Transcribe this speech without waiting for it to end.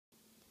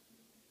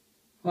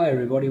Hi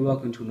everybody,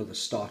 welcome to another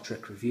Star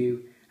Trek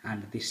review,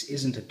 and this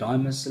isn't a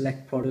Diamond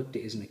Select product,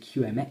 it isn't a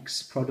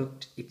QMX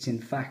product, it's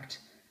in fact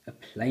a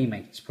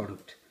Playmates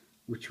product,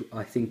 which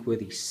I think were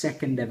the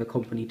second ever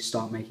company to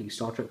start making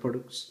Star Trek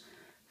products,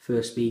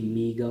 first being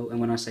Mego, and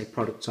when I say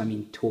products I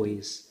mean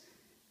toys,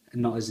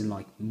 and not as in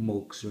like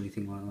mugs or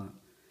anything like that.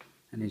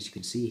 And as you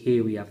can see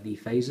here we have the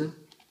Phaser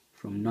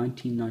from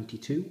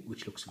 1992,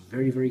 which looks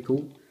very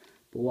cool.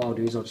 But what I'll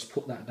do is I'll just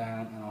put that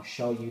down and I'll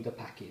show you the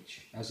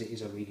package, as it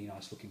is a really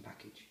nice looking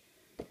package.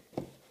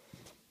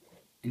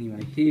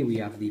 Anyway, here we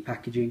have the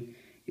packaging.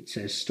 It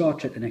says Star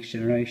Trek The Next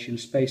Generation,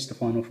 Space The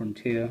Final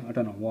Frontier. I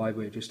don't know why,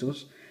 but it just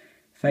does.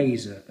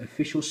 Phaser,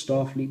 official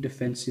Starfleet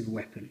defensive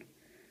weapon.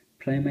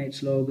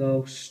 Playmates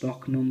logo,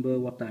 stock number,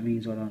 what that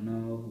means I don't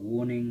know.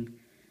 Warning,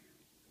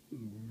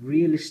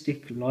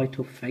 realistic light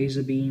up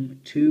phaser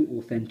beam, 2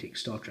 authentic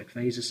Star Trek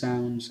phaser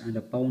sounds, and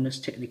a bonus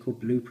technical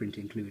blueprint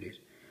included.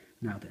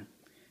 Now then,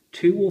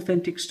 2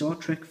 authentic Star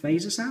Trek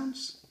phaser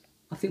sounds?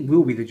 I think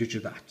we'll be the judge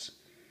of that.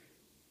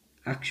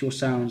 Actual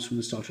sounds from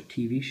the Star Trek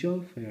TV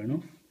show, fair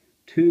enough.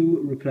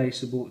 2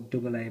 replaceable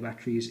AA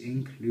batteries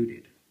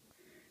included.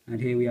 And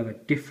here we have a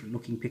different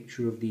looking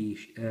picture of the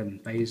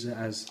phaser,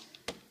 as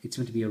it's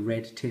meant to be a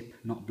red tip,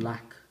 not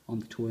black, on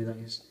the toy that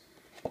is.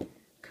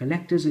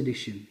 Collector's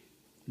edition.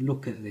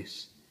 Look at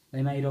this.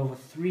 They made over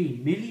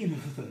 3 million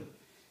of them.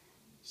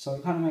 So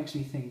it kind of makes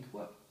me think,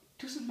 well,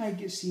 doesn't make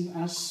it seem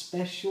as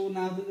special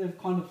now that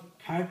they've kind of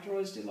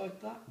characterised it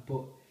like that,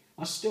 but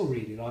I still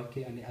really like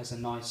it, and it has a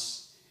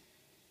nice,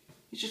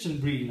 it's just a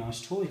really nice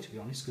toy, to be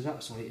honest, because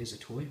that's what it is, a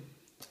toy.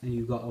 And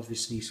you've got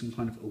obviously some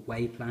kind of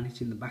away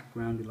planet in the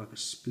background with like a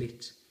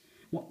split.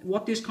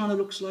 What this kind of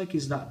looks like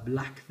is that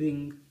black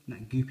thing,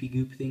 that goopy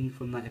goop thing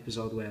from that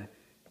episode where,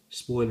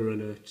 spoiler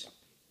alert,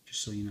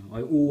 just so you know,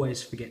 I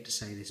always forget to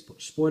say this,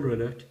 but spoiler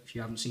alert, if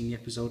you haven't seen the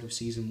episode of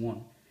season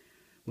 1,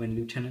 when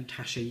Lieutenant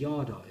Tasha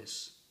Yar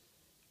dies.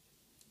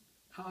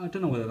 I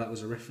don't know whether that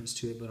was a reference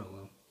to it, but oh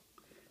well.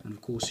 And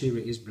of course here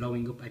it is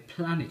blowing up a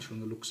planet from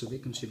the looks of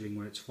it, considering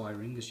where it's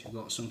firing, as you've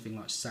got something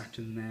like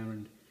Saturn there,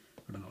 and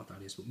I don't know what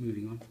that is, but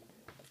moving on.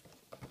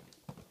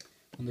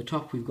 On the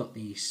top we've got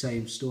the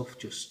same stuff,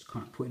 just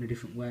kind of put in a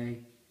different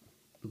way.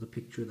 Another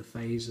picture of the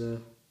phaser,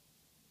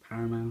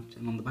 Paramount,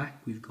 and on the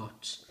back we've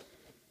got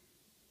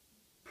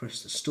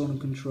press the stun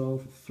control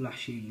for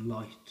flashing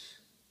light.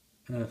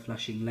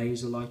 Flashing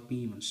laser light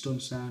beam and stun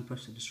sound,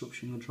 press the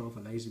disruption control for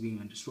laser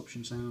beam and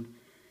disruption sound,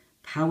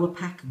 power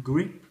pack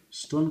grip,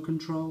 stun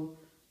control,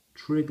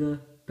 trigger,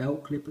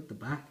 belt clip at the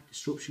back,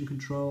 disruption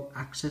control,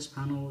 access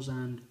panels,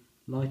 and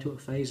light up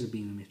phaser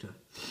beam emitter.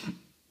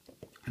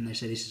 And they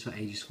say this is for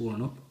ages 4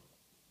 and up.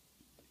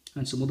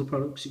 And some other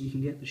products that you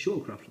can get. The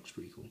shuttlecraft looks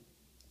pretty cool.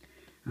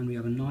 And we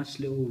have a nice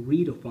little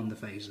read up on the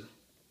phaser.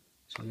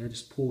 So yeah,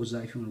 just pause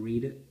that if you want to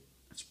read it.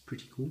 That's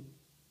pretty cool.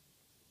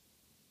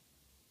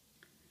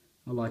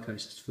 I like how it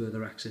says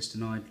further access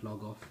denied,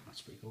 log off,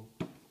 that's pretty cool.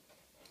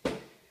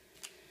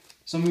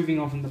 So moving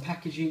on from the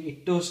packaging,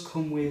 it does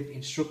come with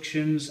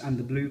instructions and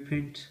the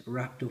blueprint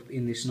wrapped up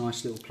in this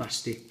nice little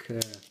plastic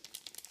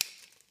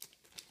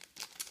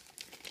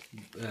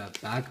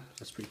bag,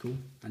 that's pretty cool.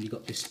 And you've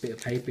got this bit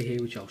of paper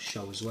here which I'll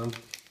show as well.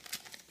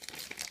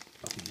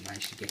 I think I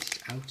managed to get it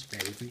out,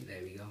 bear with me,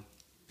 there we go.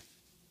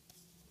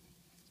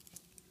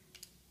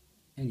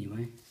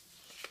 Anyway,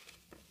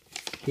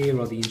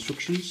 here are the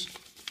instructions.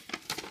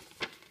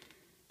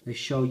 They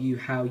show you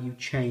how you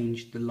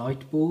change the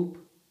light bulb.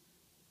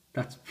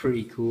 That's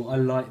pretty cool. I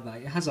like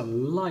that. It has a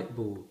light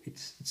bulb.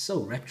 It's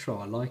so retro.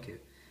 I like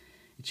it.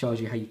 It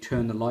shows you how you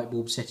turn the light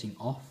bulb setting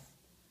off,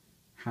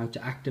 how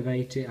to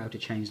activate it, how to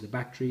change the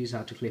batteries,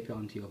 how to clip it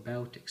onto your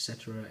belt,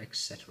 etc,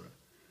 etc.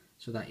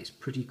 So that is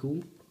pretty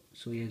cool.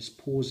 So yeah, just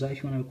pause that if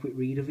you want to have a quick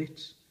read of it.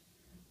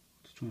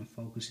 Just trying to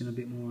focus in a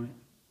bit more on it.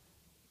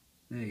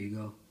 There you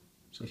go.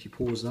 So if you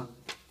pause that,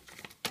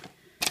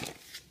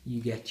 you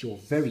get your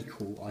very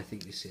cool, I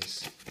think this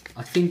is.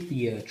 I think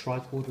the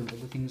tricorder and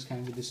other things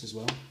came with this as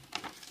well.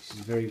 This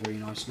is very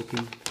nice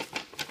looking.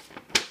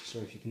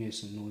 Sorry if you can hear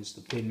some noise, the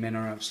bin men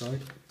are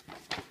outside.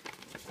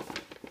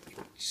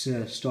 It's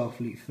a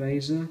Starfleet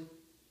phaser,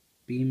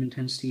 beam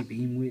intensity,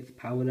 beam width,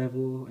 power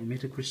level,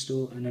 emitter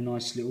crystal, and a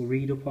nice little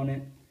read up on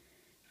it.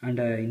 And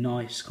a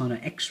nice kind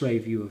of X-ray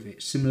view of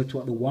it, similar to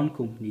what the One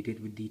Company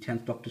did with the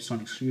 10th Doctor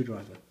sonic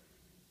screwdriver.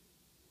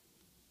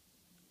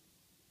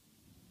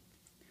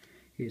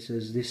 It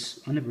says this,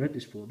 I never read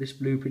this before, this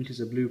blueprint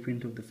is a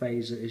blueprint of the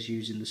phaser as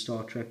used in the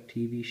Star Trek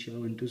TV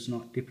show and does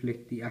not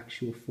depict the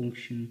actual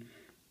function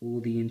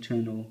or the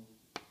internal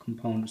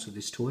components of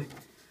this toy.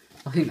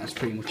 I think that's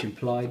pretty much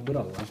implied, but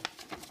oh well.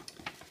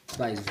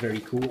 That is very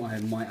cool. I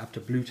might have to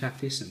blue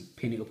tack this and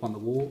pin it up on the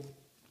wall.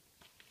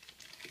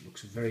 It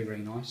looks very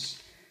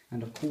nice.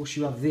 And of course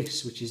you have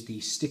this, which is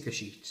the sticker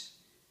sheet.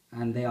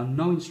 And there are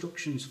no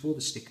instructions for the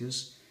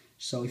stickers,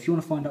 so if you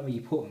want to find out where you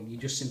put them, you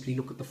just simply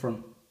look at the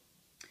front.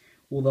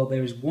 Although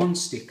there is one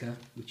sticker,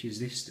 which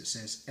is this, that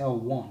says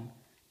L1,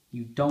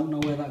 you don't know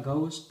where that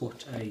goes,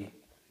 but a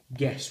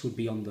guess would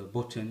be on the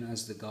button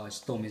as the guy's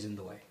thumb is in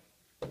the way.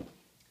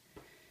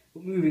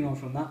 But moving on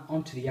from that,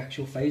 onto the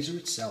actual phaser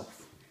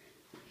itself.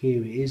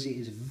 Here it is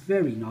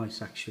very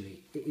nice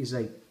actually. It is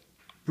a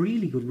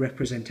really good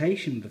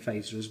representation of the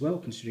phaser as well,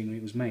 considering when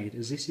it was made,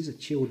 as this is a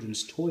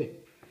children's toy.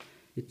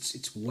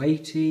 It's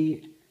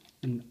weighty,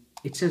 and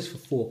it says for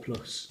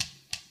 4+.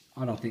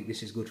 I don't think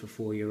this is good for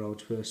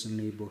 4-year-olds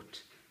personally,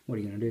 but what are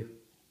you going to do?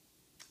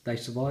 They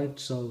survived,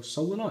 so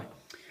will I.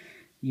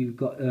 You've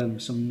got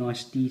some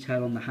nice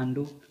detail on the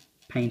handle,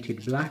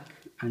 painted black,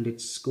 and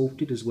it's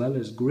sculpted as well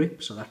as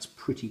grip, so that's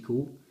pretty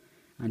cool.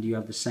 And you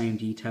have the same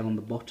detail on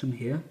the bottom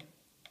here.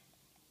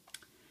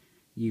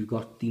 You've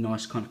got the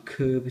nice kind of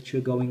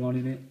curvature going on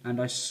in it,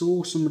 and I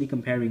saw somebody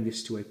comparing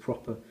this to a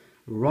proper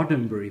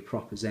Roddenberry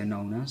prop, as they're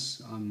known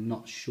as. I'm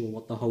not sure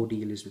what the whole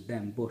deal is with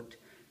them, but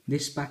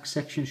this back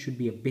section should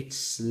be a bit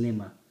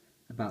slimmer,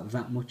 about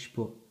that much,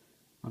 but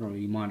I don't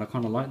really mind. I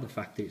kind of like the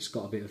fact that it's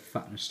got a bit of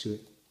fatness to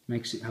it.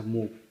 Makes it have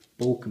more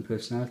bulk and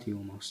personality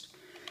almost.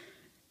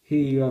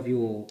 Here you have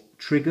your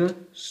trigger,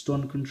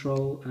 stun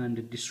control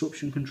and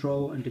disruption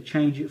control, and to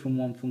change it from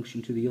one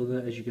function to the other,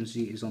 as you can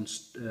see, it is on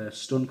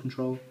stun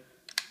control.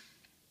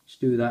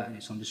 Just do that and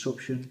it's on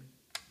disruption,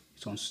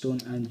 it's on stun,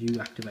 and you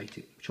activate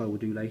it, which I will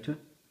do later.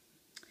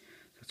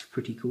 That's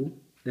pretty cool.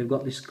 They've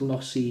got this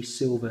glossy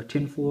silver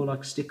tinfoil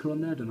like sticker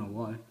on there, I don't know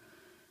why.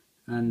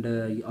 And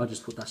I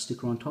just put that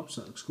sticker on top,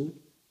 so that looks cool.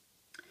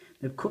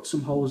 They've cut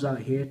some holes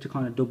out here to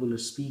kind of double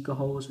as speaker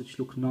holes, which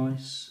look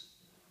nice.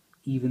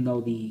 Even though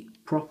the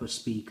proper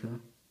speaker,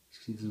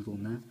 see this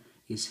one there,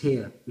 is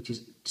here, which is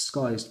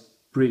disguised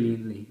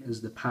brilliantly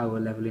as the power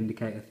level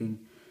indicator thing.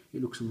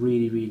 It looks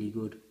really, really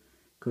good,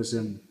 because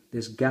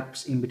there's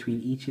gaps in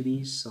between each of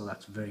these, so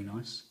that's very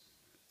nice.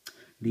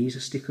 These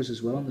are stickers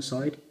as well on the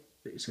side.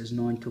 It says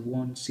 9 to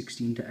 1,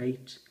 16 to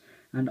 8.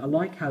 And I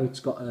like how it's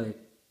got a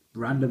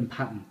random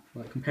pattern,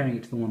 like comparing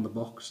it to the one on the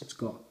box. It's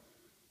got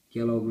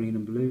yellow, green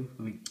and blue.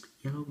 I mean,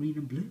 yellow, green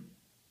and blue?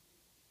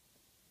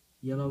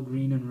 Yellow,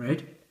 green and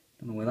red.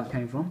 Don't know where that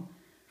came from.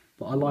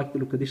 But I like the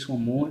look of this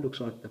one more. It looks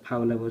like the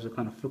power levels are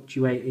kind of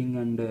fluctuating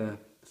and the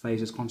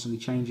phaser's constantly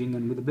changing,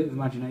 and with a bit of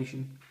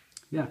imagination,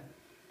 yeah.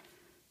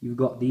 You've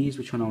got these,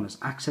 which are known as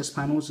access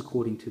panels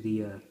according to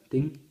the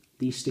thing.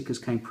 These stickers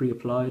came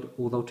pre-applied,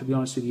 although to be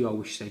honest with you, I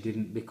wish they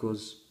didn't,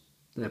 because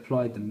they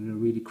applied them in a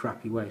really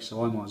crappy way,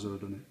 so I might as well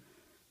have done it.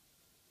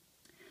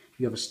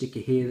 You have a sticker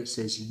here that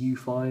says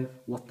U5.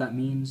 What that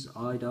means,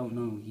 I don't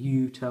know.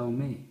 You tell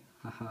me.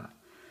 Haha.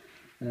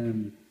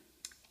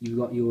 You've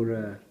got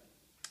your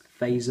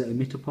phaser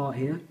emitter part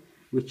here,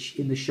 which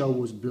in the show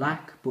was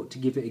black, but to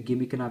give it a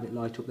gimmick and have it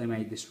light up, they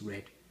made this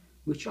red,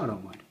 which I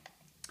don't mind.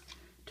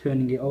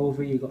 Turning it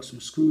over, you've got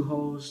some screw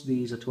holes.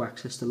 These are to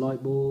access the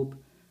light bulb.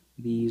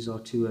 These are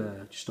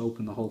to just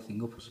open the whole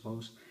thing up, I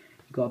suppose.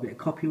 You've got a bit of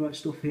copyright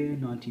stuff here,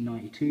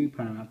 1992,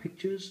 Paramount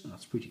Pictures.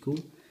 That's pretty cool.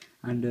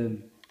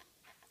 And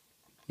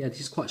yeah, this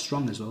is quite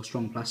strong as well,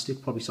 strong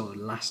plastic. Probably so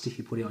it'll last if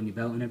you put it on your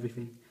belt and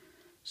everything.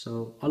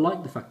 So I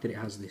like the fact that it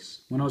has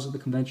this. When I was at the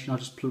convention, I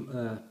just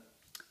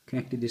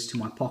connected this to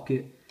my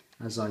pocket,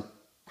 as I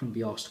couldn't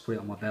be asked to put it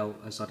on my belt,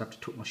 as I'd have to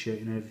tuck my shirt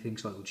in and everything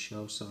so it would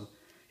show. So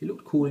it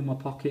looked cool in my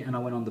pocket, and I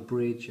went on the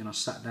bridge and I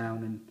sat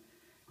down and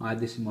I had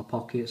this in my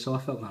pocket, so I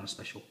felt kind of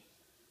special.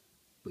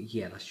 But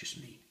yeah, that's just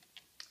me.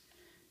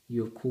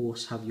 You of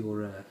course have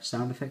your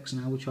sound effects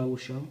now, which I will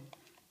show.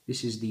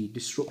 This is the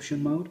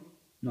disruption mode.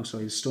 No,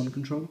 sorry, the stun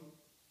control.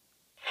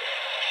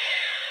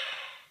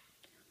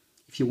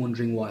 If you're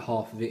wondering why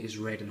half of it is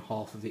red and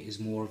half of it is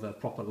more of a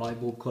proper light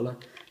bulb colour,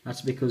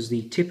 that's because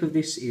the tip of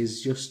this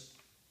is just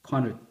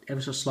kind of ever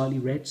so slightly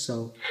red,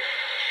 so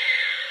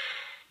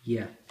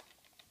yeah.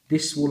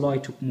 This will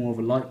light up more of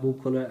a light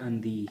bulb colour,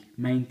 and the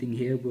main thing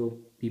here will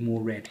be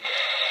more red.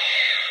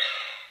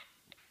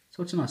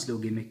 So it's a nice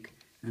little gimmick,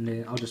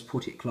 and I'll just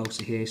put it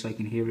closer here so you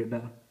can hear it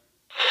better.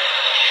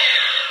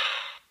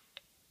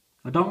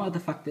 I don't like the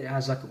fact that it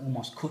has like an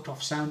almost cut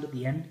off sound at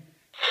the end.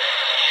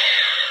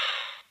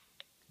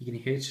 You can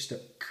hear it's just a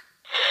k.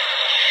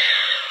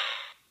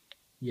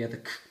 Yeah, the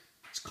k.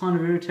 It's kind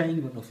of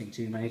irritating, but nothing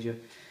too major.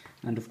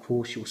 And of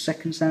course your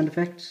second sound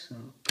effect. So,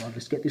 God,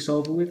 let's get this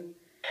over with.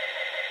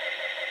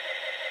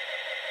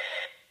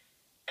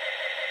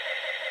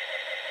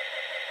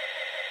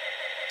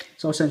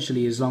 So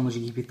essentially, as long as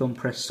you keep your thumb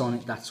pressed on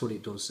it, that's what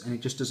it does. And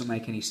it just doesn't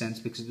make any sense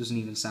because it doesn't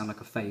even sound like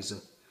a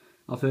phaser.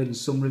 I've heard in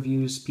some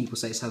reviews, people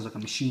say it sounds like a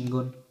machine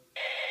gun.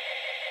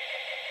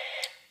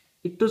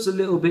 It does a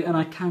little bit, and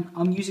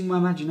I'm using my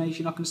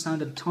imagination, I can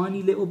sound a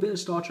tiny little bit of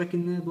Star Trek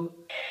in there, but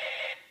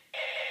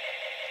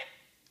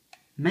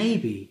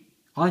maybe,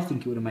 I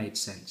think it would have made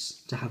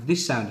sense to have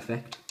this sound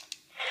effect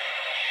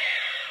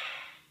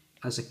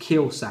as a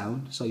kill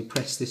sound, so you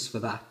press this for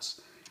that,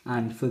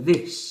 and for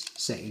this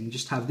setting,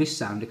 just have this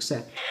sound,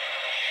 except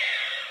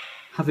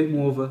have it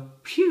more of a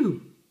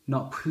pew,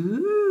 not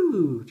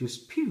pew,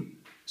 just pew.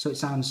 So it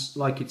sounds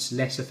like it's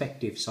less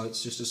effective, so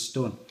it's just a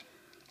stun.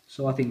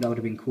 So I think that would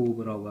have been cool,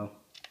 but oh well.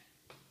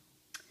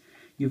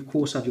 You of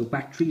course have your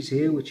batteries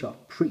here, which are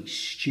pretty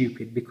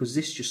stupid because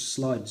this just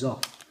slides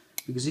off.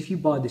 Because if you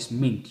buy this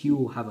mint, you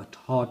will have a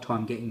hard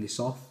time getting this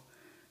off.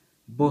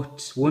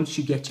 But once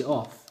you get it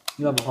off,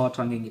 you'll have a hard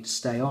time getting it to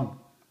stay on.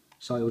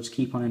 So it will just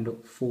keep on end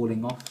up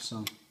falling off,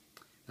 so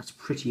that's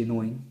pretty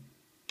annoying.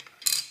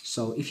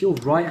 So if you're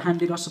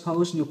right-handed, I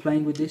suppose, and you're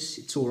playing with this,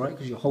 it's alright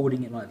because you're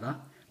holding it like that.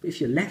 But if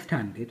you're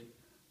left-handed,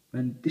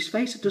 and this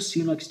phaser does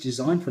seem like it's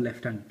designed for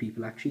left-handed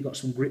people actually. You've got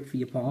some grip for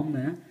your palm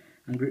there,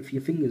 and grip for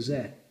your fingers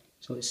there.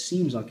 So it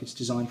seems like it's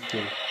designed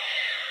for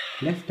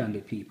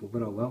left-handed people,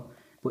 but oh well.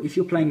 But if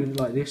you're playing with it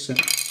like this,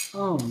 and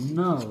oh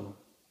no.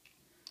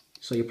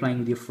 So you're playing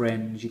with your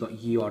friends, you got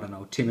I don't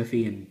know,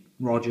 Timothy and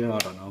Roger, I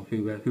don't know,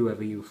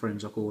 whoever your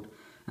friends are called,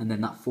 and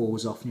then that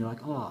falls off and you're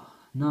like, oh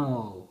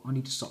no, I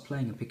need to stop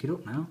playing and pick it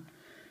up now.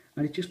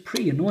 And it's just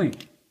pretty annoying.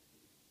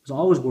 Because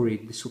I was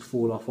worried this would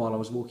fall off while I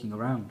was walking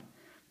around.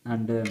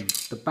 And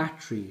the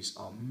batteries,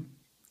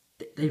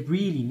 they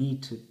really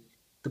need to,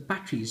 the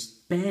batteries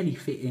barely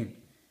fit in.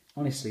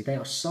 Honestly, they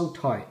are so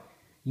tight.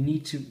 You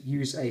need to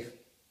use a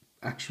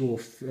actual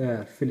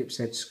Phillips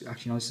head,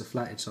 actually no, this is a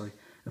flathead, sorry.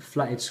 A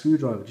flathead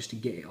screwdriver just to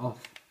get it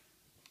off.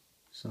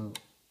 So,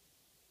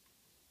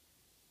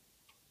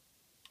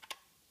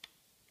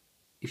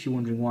 if you're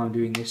wondering why I'm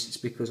doing this, it's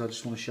because I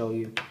just want to show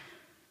you.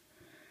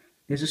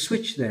 There's a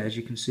switch there, as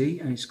you can see,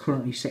 and it's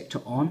currently set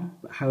to on.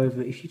 But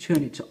however, if you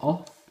turn it to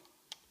off,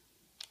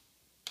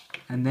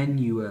 and then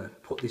you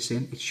put this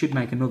in, it should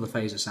make another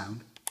phaser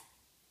sound.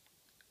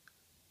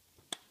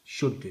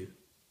 Should do.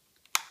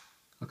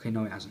 Okay,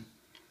 no it hasn't.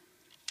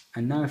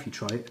 And now if you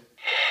try it,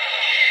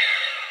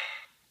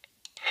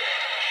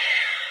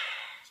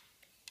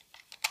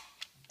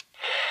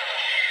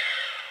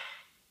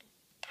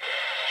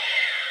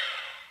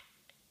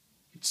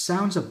 it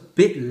sounds a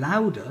bit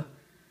louder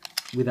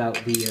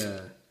without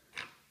the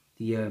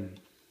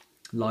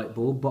light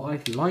bulb, but I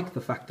like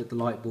the fact that the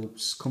light bulb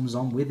comes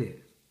on with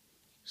it.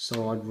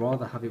 So I'd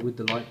rather have it with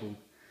the light bulb.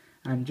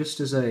 And just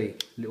as a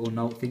little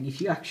note thing,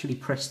 if you actually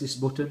press this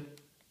button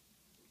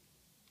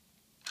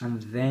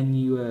and then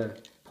you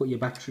put your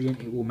battery in,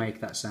 it will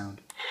make that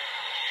sound.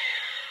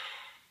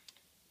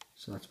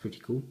 So that's pretty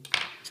cool.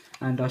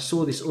 And I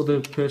saw this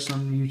other person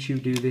on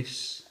YouTube do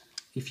this.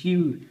 If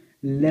you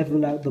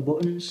level out the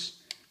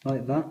buttons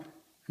like that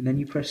and then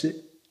you press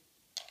it,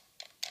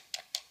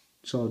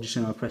 so I'll just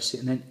say I press it,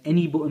 and then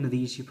any button of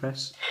these you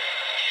press,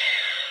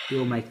 it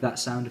will make that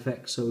sound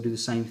effect. So it'll do the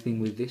same thing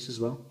with this as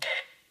well.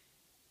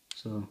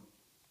 So,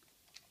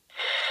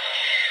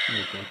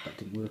 oh god, that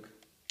didn't work.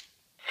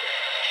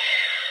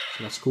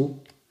 So that's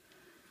cool.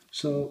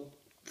 So,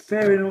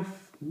 fair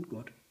enough. Oh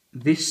god,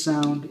 this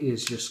sound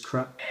is just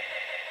crap.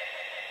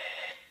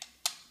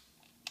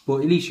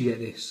 But at least you get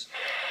this.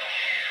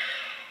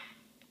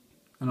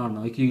 And I don't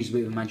know, you can use a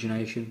bit of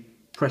imagination.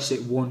 Press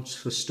it once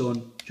for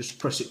stun, just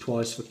press it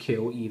twice for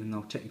kill, even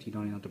though technically you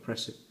don't even have to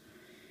press it.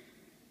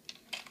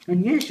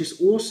 And yeah, it's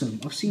just awesome.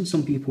 I've seen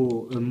some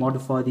people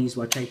modify these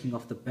by taking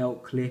off the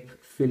belt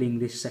clip, filling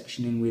this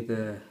section in with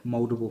a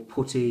moldable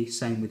putty,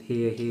 same with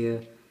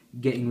here,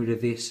 getting rid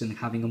of this and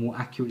having a more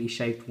accurately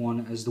shaped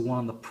one, as the one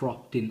on the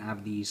prop didn't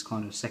have these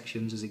kind of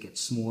sections as it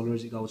gets smaller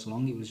as it goes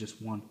along. It was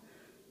just one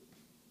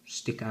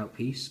stick out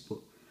piece, but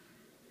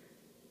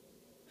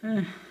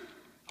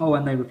oh,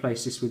 and they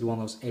replaced this with one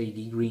of those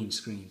LED green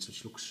screens,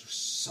 which looks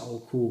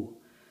so cool.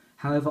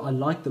 However, I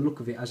like the look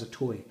of it as a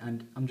toy,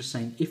 and I'm just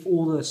saying, if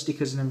all the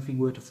stickers and everything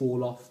were to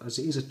fall off, as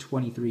it is a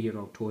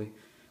 23-year-old toy,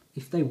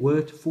 if they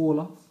were to fall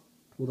off,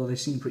 although they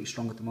seem pretty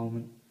strong at the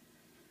moment,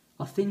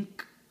 I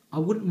think I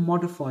wouldn't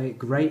modify it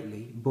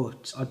greatly,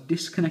 but I'd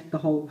disconnect the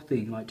whole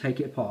thing, like take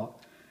it apart,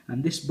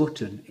 and this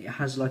button, it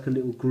has like a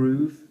little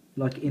groove,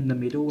 like in the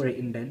middle where it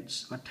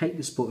indents. I'd take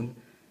this button,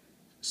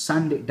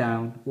 sand it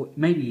down, or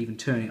maybe even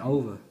turn it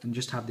over, and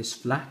just have this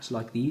flat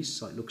like these,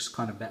 so it looks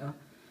kind of better.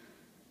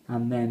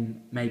 And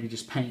then maybe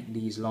just paint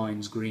these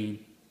lines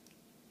green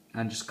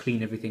and just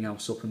clean everything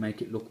else up and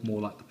make it look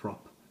more like the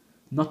prop.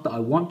 Not that I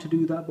want to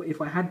do that, but if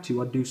I had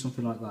to, I'd do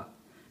something like that.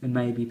 And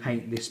maybe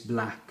paint this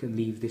black and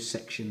leave this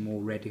section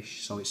more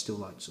reddish so it still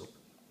lights up.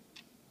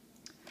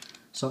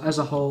 So as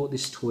a whole,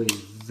 this toy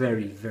is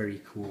very,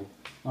 very cool.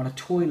 On a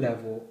toy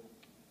level,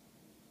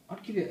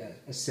 I'd give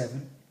it a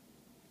 7.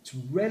 It's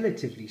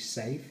relatively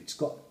safe. It's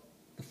got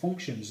the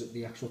functions that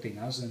the actual thing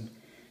has, and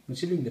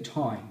considering the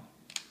time,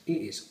 it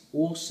is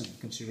awesome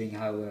considering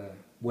how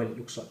well it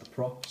looks like the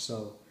prop.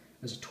 So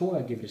as a toy,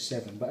 I give it a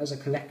 7, but as a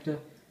collector,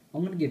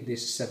 I'm going to give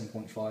this a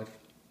 7.5.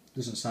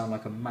 Doesn't sound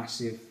like a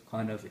massive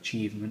kind of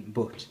achievement,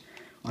 but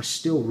I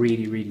still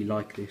really, really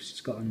like this.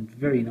 It's got a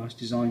very nice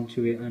design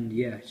to it, and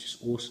yeah, it's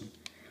just awesome.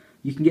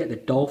 You can get the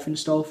Dolphin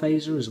style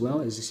phaser as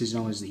well, as this is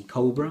known as the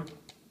Cobra,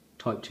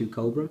 Type 2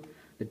 Cobra.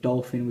 The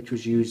Dolphin, which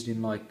was used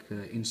in like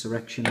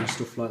insurrection and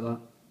stuff like that.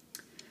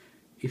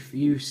 If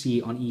you see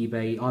it on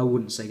eBay, I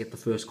wouldn't say get the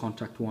first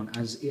contact one,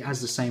 as it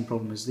has the same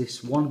problem as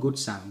this. One good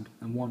sound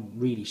and one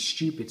really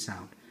stupid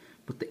sound.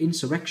 But the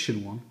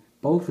insurrection one,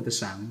 both of the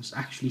sounds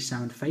actually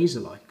sound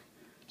phaser-like.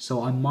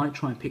 So I might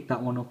try and pick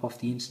that one up off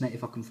the internet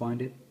if I can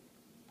find it.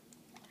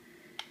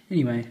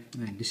 Anyway,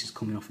 this is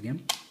coming off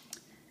again.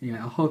 Anyway,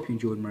 I hope you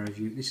enjoyed my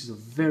review. This is a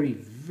very,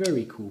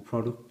 very cool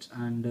product.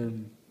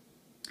 And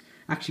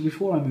actually,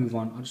 before I move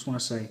on, I just want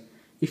to say,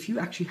 If you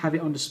actually have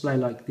it on display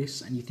like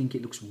this and you think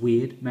it looks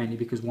weird, mainly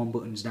because one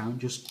button's down,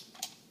 just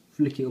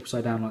flick it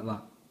upside down like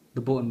that.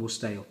 The button will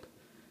stay up.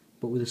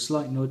 But with a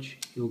slight nudge,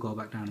 it will go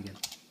back down again.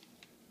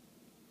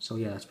 So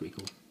yeah, that's pretty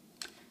cool.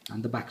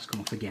 And the back's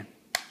come off again.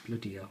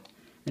 Bloody hell.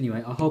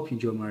 Anyway, I hope you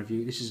enjoyed my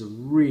review. This is a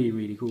really,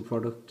 really cool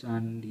product.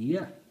 And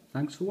yeah,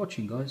 thanks for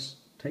watching, guys.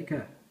 Take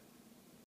care.